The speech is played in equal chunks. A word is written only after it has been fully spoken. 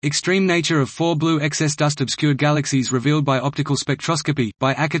Extreme nature of 4 blue excess dust-obscured galaxies revealed by optical spectroscopy,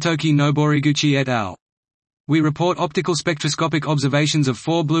 by Akitoki Noboriguchi et al. We report optical spectroscopic observations of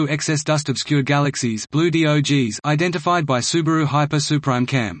 4 blue excess dust-obscured galaxies blue DOGs identified by Subaru Hyper-Suprime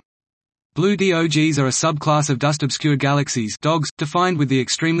Cam. Blue DOGs are a subclass of dust-obscured galaxies DOGs, defined with the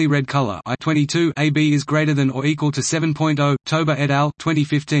extremely red color I-22 AB is greater than or equal to 7.0, Toba et al.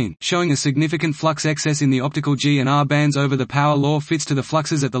 2015, showing a significant flux excess in the optical G and R bands over the power law fits to the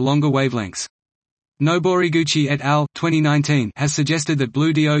fluxes at the longer wavelengths. Noboriguchi et al. 2019 has suggested that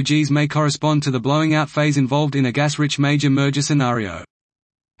blue DOGs may correspond to the blowing out phase involved in a gas-rich major merger scenario.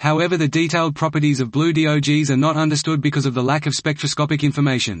 However, the detailed properties of blue DOGs are not understood because of the lack of spectroscopic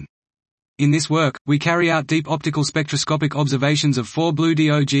information. In this work, we carry out deep optical spectroscopic observations of 4 blue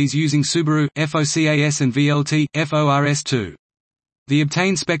DOGs using Subaru, FOCAS and VLT, FORS2. The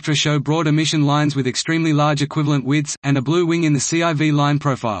obtained spectra show broad emission lines with extremely large equivalent widths, and a blue wing in the CIV line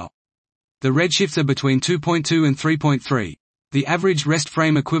profile. The redshifts are between 2.2 and 3.3. The average rest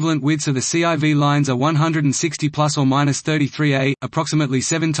frame equivalent widths of the CIV lines are 160 plus or minus 33 A, approximately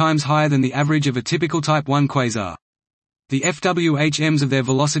 7 times higher than the average of a typical Type 1 quasar. The FWHMs of their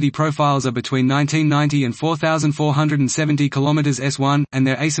velocity profiles are between 1990 and 4,470 km s1, and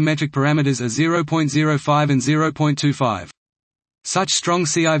their asymmetric parameters are 0.05 and 0.25. Such strong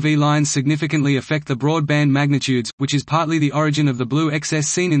CIV lines significantly affect the broadband magnitudes, which is partly the origin of the blue excess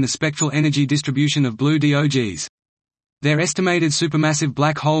seen in the spectral energy distribution of blue DOGs. Their estimated supermassive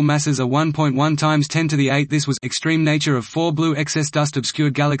black hole masses are 1.1 times 10 to the 8. This was extreme nature of 4 blue excess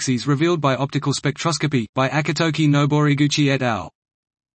dust-obscured galaxies revealed by optical spectroscopy, by Akitoki Noboriguchi et al.